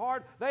rode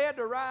hard. They had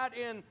to ride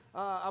in,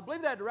 I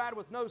believe they had to ride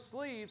with no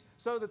sleeves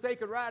so that they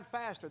could ride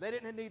faster. They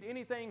didn't need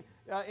anything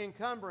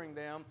encumbering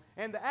them.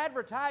 And the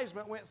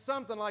advertisement went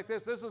something like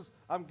this.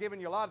 I'm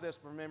giving you a lot of this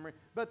from memory.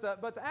 But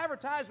the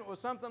advertisement was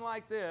something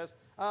like this.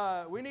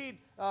 We need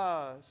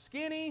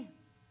skinny,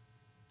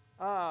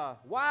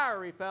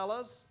 wiry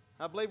fellas,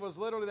 I believe was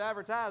literally the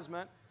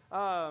advertisement.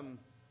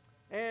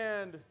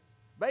 And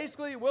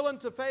basically willing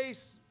to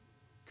face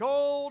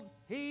cold,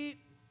 heat,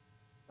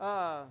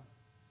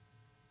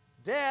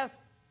 death.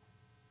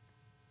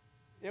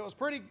 It was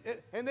pretty,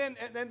 and then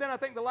I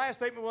think the last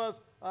statement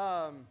was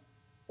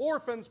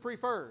orphans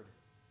preferred.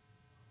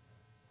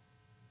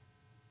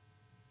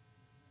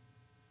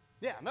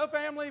 Yeah, no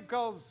family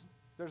because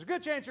there's a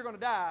good chance you're going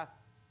to die,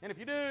 and if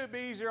you do, it'd be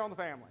easier on the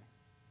family.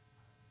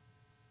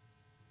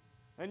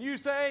 And you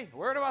say,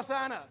 where do I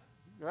sign up?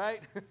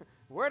 Right?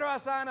 Where do I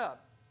sign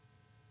up?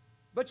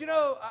 But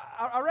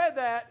I read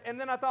that, and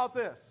then I thought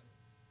this.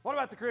 What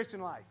about the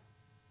Christian life?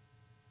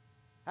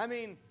 I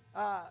mean,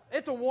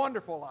 it's a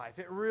wonderful life.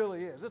 It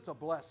really is. It's a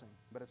blessing,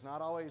 but it's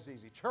not always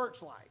easy.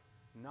 Church life,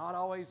 not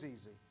always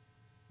easy.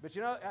 But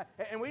you know,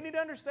 and we need to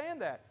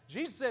understand that.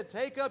 Jesus said,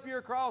 take up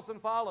your cross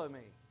and follow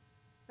me.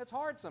 It's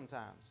hard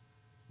sometimes.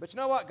 But you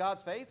know what?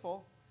 God's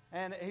faithful,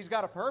 and He's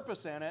got a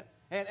purpose in it.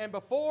 And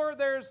before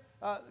there's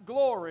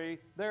glory,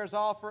 there's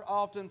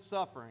often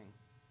suffering.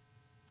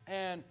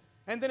 And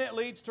then it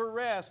leads to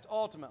rest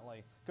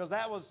ultimately, because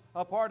that was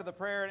a part of the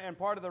prayer and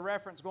part of the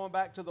reference going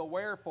back to the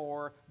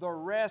wherefore, the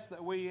rest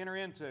that we enter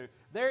into.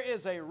 There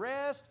is a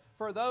rest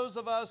for those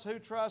of us who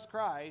trust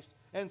Christ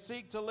and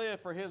seek to live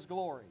for His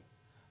glory.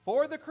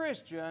 For the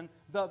Christian,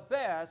 the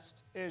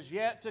best is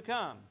yet to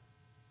come.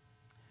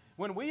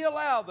 When we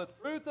allow the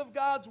truth of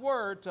God's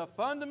Word to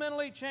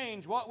fundamentally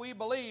change what we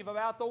believe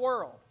about the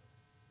world.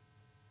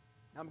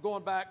 I'm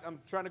going back, I'm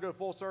trying to go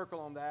full circle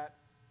on that.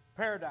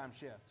 Paradigm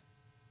shift.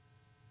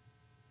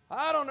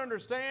 I don't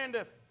understand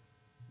if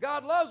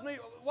God loves me,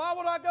 why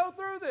would I go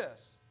through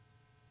this?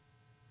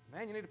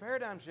 Man, you need a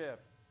paradigm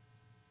shift.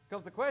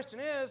 Because the question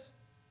is,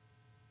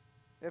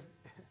 if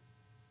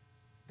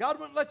God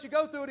wouldn't let you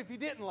go through it if He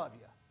didn't love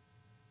you.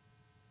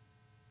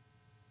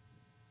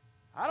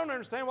 I don't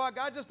understand why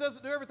God just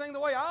doesn't do everything the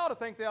way I ought to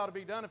think they ought to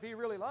be done if He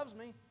really loves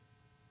me.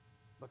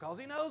 Because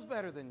He knows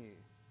better than you.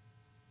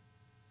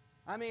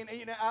 I mean,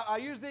 you know, I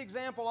use the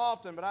example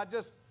often, but I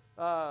just,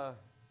 I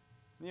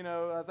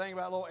think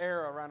about little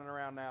Era running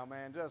around now,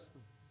 man. Just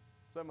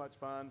so much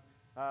fun.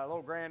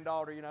 Little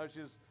granddaughter, you know,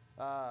 she's,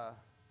 I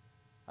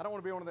don't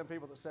want to be one of them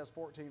people that says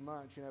 14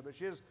 months, you know, but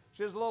she's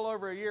a little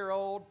over a year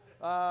old.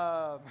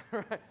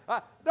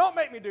 Don't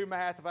make me do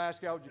math if I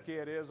ask you how old your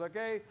kid is,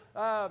 okay?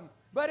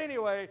 But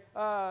anyway,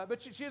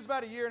 she's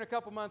about a year and a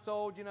couple months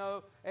old, you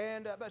know,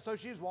 and so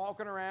she's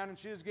walking around and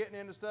she's getting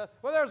into stuff.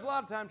 Well, there's a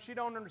lot of times she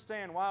don't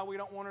understand why we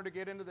don't want her to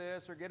get into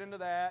this or get into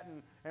that,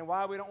 and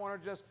why we don't want her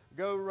to just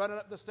go running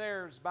up the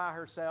stairs by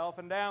herself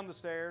and down the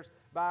stairs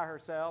by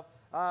herself.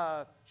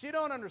 She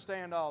don't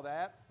understand all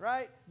that,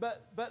 right?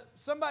 But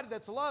somebody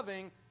that's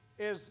loving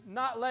is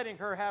not letting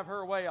her have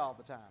her way all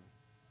the time,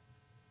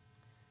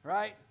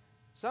 right?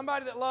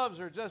 Somebody that loves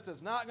her just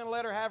is not going to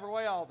let her have her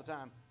way all the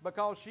time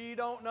because she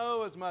don't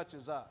know as much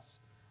as us,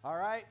 all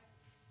right?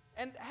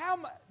 And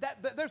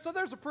so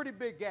there's a pretty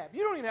big gap.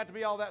 You don't even have to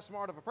be all that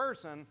smart of a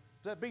person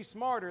to be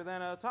smarter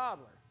than a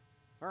toddler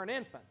or an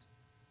infant.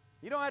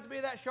 You don't have to be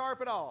that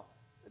sharp at all,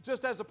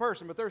 just as a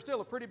person, but there's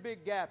still a pretty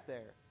big gap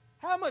there.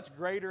 How much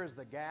greater is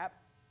the gap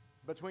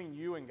between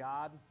you and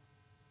God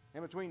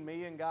and between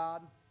me and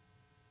God?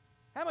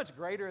 How much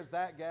greater is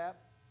that gap?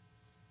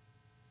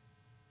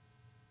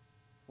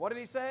 What did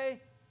he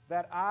say?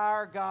 That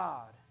our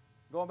God,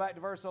 going back to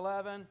verse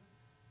 11,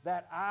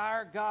 that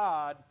our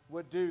God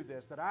would do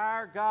this, that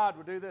our God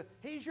would do this.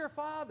 He's your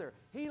Father.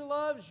 He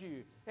loves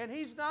you, and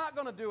He's not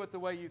going to do it the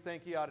way you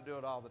think He ought to do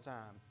it all the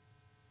time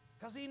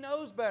because He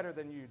knows better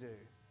than you do.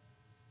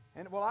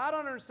 And, well, I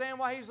don't understand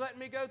why He's letting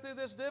me go through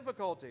this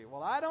difficulty.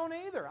 Well, I don't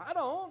either. I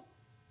don't.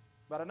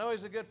 But I know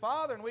He's a good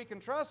Father, and we can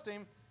trust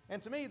Him.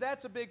 And to me,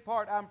 that's a big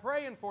part. I'm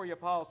praying for you,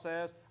 Paul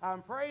says.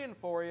 I'm praying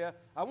for you.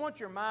 I want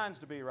your minds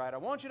to be right. I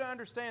want you to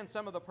understand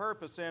some of the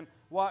purpose in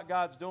what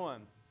God's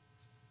doing.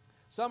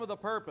 Some of the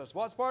purpose.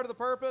 What's part of the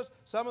purpose?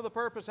 Some of the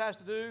purpose has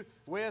to do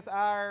with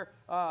our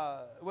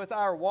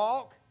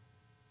walk,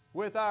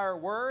 with our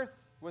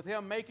worth, with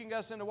Him making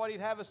us into what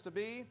He'd have us to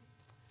be.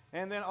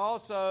 And then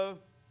also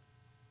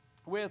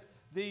with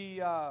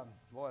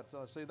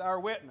our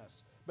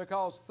witness.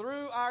 Because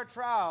through our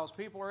trials,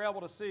 people are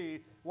able to see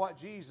what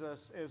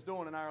Jesus is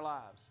doing in our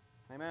lives.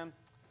 Amen?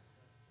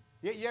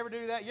 You ever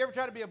do that? You ever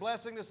try to be a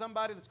blessing to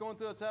somebody that's going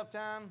through a tough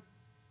time?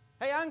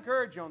 Hey, I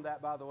encourage you on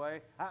that, by the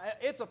way.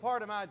 It's a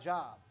part of my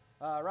job,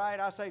 right?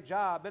 I say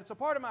job, but it's a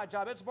part of my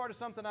job. It's a part of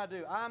something I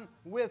do. I'm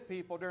with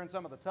people during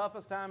some of the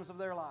toughest times of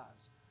their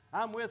lives.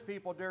 I'm with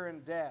people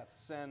during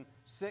deaths and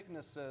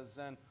sicknesses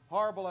and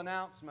horrible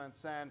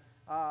announcements.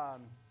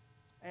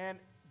 And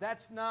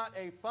that's not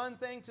a fun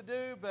thing to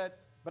do, but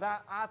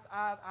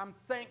I'm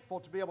thankful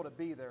to be able to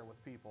be there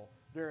with people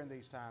during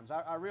these times.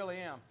 I really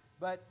am.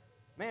 But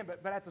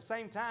at the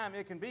same time,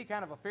 it can be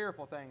kind of a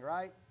fearful thing,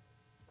 right?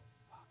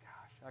 Oh,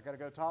 gosh, I got to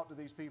go talk to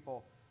these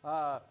people.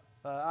 I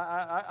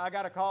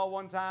got a call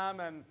one time,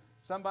 and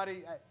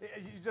somebody,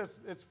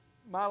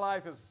 my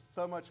life is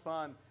so much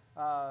fun.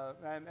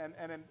 And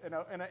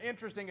an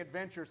interesting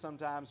adventure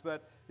sometimes,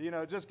 but,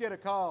 just get a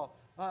call.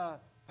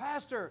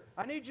 Pastor,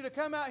 I need you to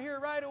come out here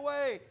right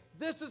away.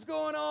 This is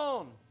going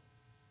on.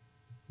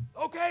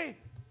 Okay.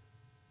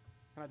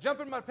 And I jump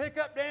in my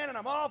pickup, Dan, and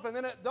I'm off, and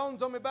then it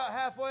dawns on me about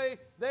halfway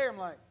there. I'm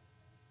like,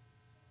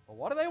 well,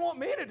 what do they want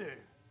me to do?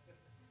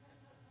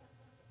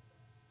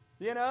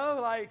 I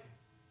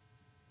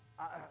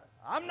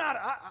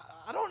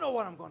don't know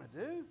what I'm going to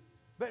do.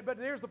 But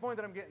here's the point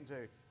that I'm getting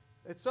to.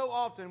 It's so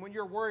often when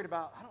you're worried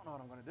about, I don't know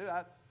what I'm going to do.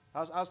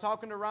 I was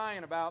talking to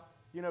Ryan about,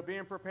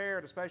 being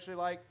prepared, especially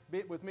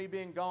with me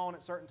being gone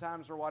at certain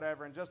times or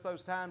whatever, and just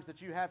those times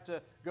that you have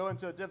to go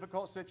into a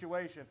difficult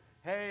situation.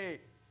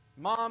 Hey,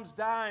 Mom's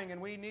dying and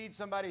we need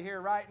somebody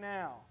here right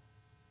now.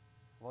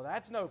 Well,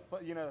 that's no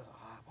fun,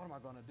 what am I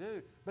going to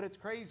do? But it's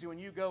crazy when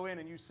you go in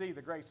and you see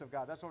the grace of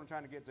God. That's what I'm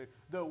trying to get to.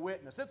 The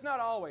witness. It's not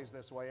always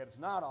this way. It's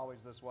not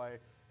always this way.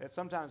 It's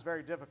sometimes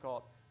very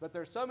difficult. But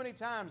there's so many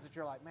times that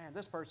you're like, man,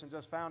 this person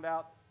just found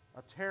out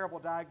a terrible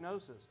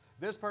diagnosis.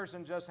 This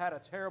person just had a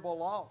terrible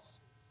loss.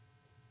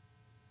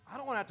 I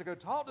don't want to have to go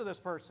talk to this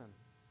person.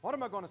 What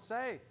am I going to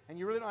say? And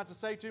you really don't have to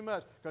say too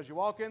much, because you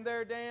walk in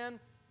there,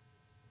 Dan,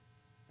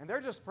 and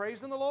they're just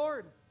praising the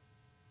Lord.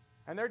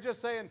 And they're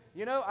just saying,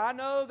 I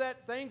know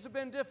that things have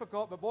been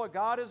difficult, but boy,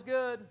 God is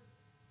good.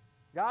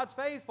 God's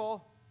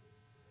faithful.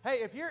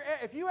 Hey, if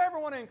you ever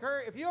want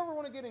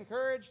to get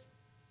encouraged,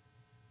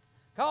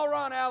 call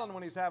Ron Allen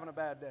when he's having a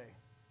bad day.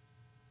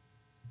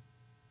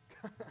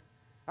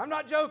 I'm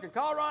not joking.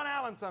 Call Ron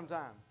Allen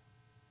sometime.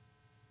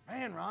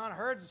 Man, Ron, I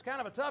heard it's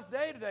kind of a tough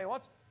day today.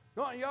 What's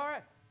going on? You all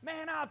right?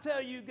 Man, I'll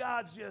tell you,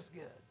 God's just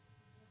good.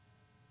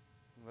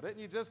 Well, didn't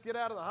you just get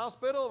out of the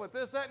hospital with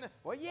this, that, and that?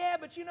 Well, yeah,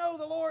 but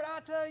the Lord,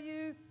 I tell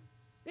you,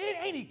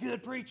 ain't he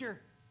good,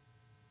 preacher?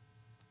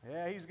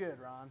 Yeah, he's good,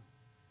 Ron.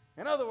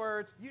 In other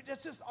words,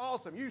 it's just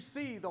awesome. You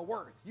see the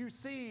worth. You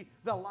see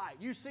the light.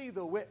 You see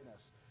the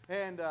witness.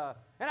 And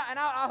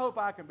I hope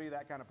I can be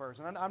that kind of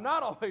person. And I'm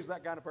not always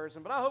that kind of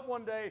person, but I hope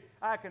one day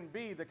I can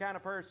be the kind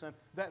of person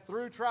that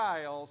through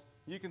trials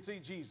you can see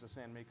Jesus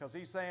in me, because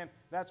he's saying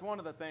that's one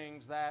of the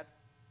things that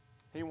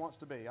he wants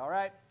to be. All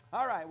right?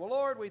 All right. Well,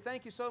 Lord, we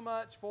thank you so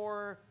much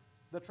for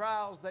the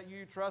trials that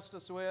you trust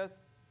us with.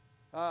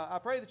 I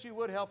pray that you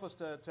would help us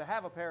to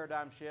have a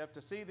paradigm shift,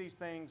 to see these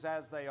things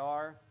as they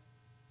are.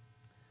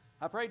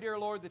 I pray, dear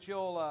Lord, that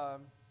you'll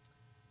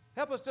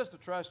help us just to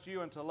trust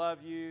you and to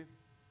love you.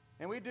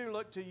 And we do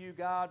look to you,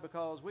 God,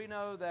 because we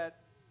know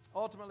that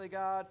ultimately,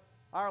 God,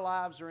 our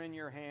lives are in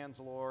your hands,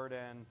 Lord.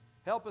 And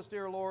help us,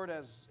 dear Lord,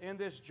 as in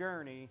this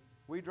journey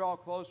we draw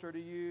closer to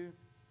you.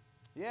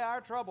 Yeah,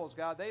 our troubles,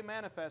 God, they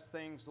manifest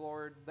things,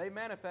 Lord. They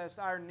manifest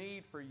our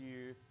need for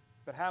you.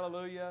 But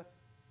hallelujah,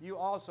 you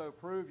also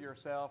prove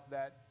yourself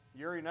that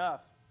you're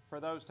enough for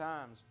those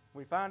times.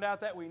 We find out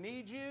that we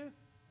need you,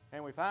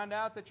 and we find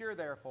out that you're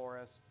there for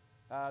us,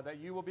 that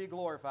you will be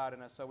glorified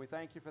in us. So we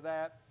thank you for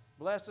that.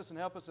 Bless us and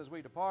help us as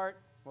we depart.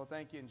 We'll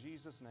thank you in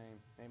Jesus' name.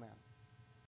 Amen.